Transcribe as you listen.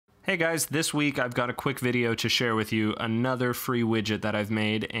Hey guys, this week I've got a quick video to share with you, another free widget that I've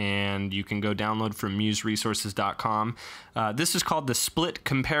made, and you can go download from museresources.com. This is called the Split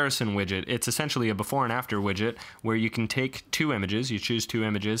Comparison Widget. It's essentially a before and after widget where you can take two images, you choose two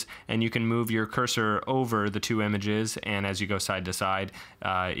images, and you can move your cursor over the two images, and as you go side to side,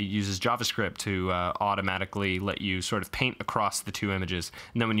 it uses JavaScript to automatically let you sort of paint across the two images.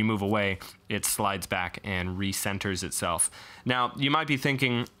 And then when you move away, it slides back and recenters itself. Now, you might be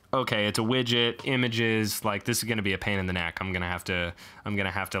thinking, okay, it's a widget, images, like this is going to be a pain in the neck. I'm going to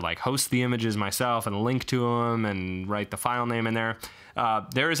have to like host the images myself and link to them and write the file name in there.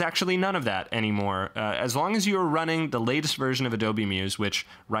 There is actually none of that anymore. As long as you are running the latest version of Adobe Muse, which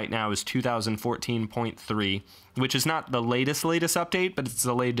right now is 2014.3, which is not the latest update, but it's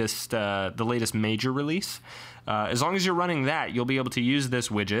the latest major release. As long as you're running that, you'll be able to use this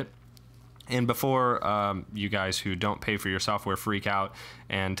widget. And before you guys who don't pay for your software freak out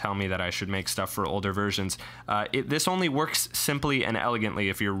and tell me that I should make stuff for older versions, this only works simply and elegantly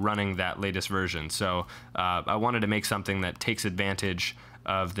if you're running that latest version. So I wanted to make something that takes advantage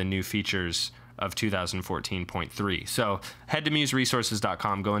of the new features of 2014.3. So head to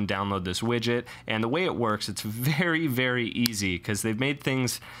museresources.com, go and download this widget. And the way it works, it's very, very easy because they've made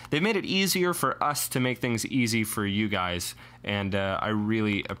it easier for us to make things easy for you guys. And I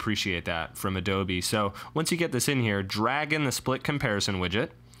really appreciate that from Adobe. So once you get this in here, drag in the split comparison widget.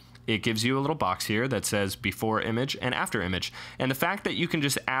 It gives you a little box here that says before image and after image. And the fact that you can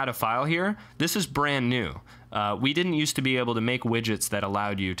just add a file here, this is brand new. We didn't used to be able to make widgets that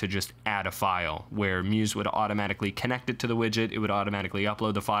allowed you to just add a file where Muse would automatically connect it to the widget, it would automatically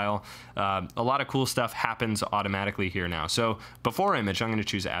upload the file. A lot of cool stuff happens automatically here now. So before image, I'm going to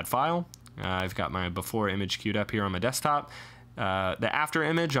choose add file. I've got my before image queued up here on my desktop. The after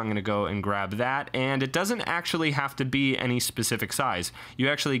image, I'm going to go and grab that, and it doesn't actually have to be any specific size. You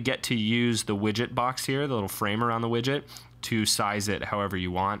actually get to use the widget box here, the little frame around the widget, to size it however you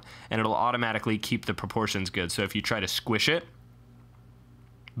want, and it'll automatically keep the proportions good. So if you try to squish it,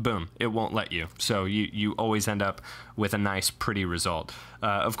 boom, it won't let you. So you always end up with a nice, pretty result.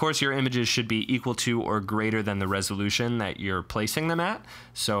 Of course, your images should be equal to or greater than the resolution that you're placing them at.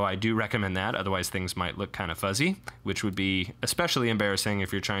 So I do recommend that. Otherwise, things might look kind of fuzzy, which would be especially embarrassing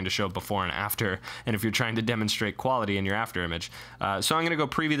if you're trying to show before and after, and if you're trying to demonstrate quality in your after image. So I'm going to go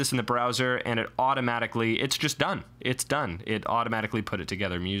preview this in the browser, and it's just done. It's done. It automatically put it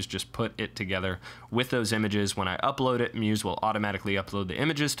together. Muse just put it together with those images. When I upload it, Muse will automatically upload the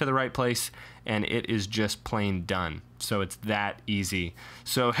images to the right place, and it is just plain done. So it's that easy.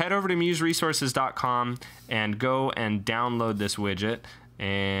 So head over to museresources.com and go and download this widget.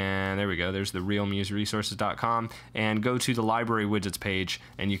 And there we go, there's the real museresources.com, and go to the library widgets page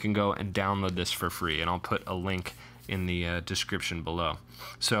and you can go and download this for free, and I'll put a link in the description below.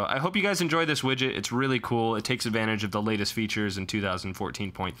 So I hope you guys enjoy this widget. It's really cool. It takes advantage of the latest features in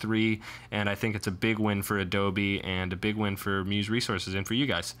 2014.3, and I think it's a big win for Adobe and a big win for Muse Resources and for you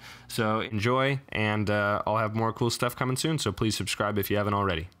guys. So enjoy, and I'll have more cool stuff coming soon, so please subscribe if you haven't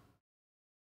already.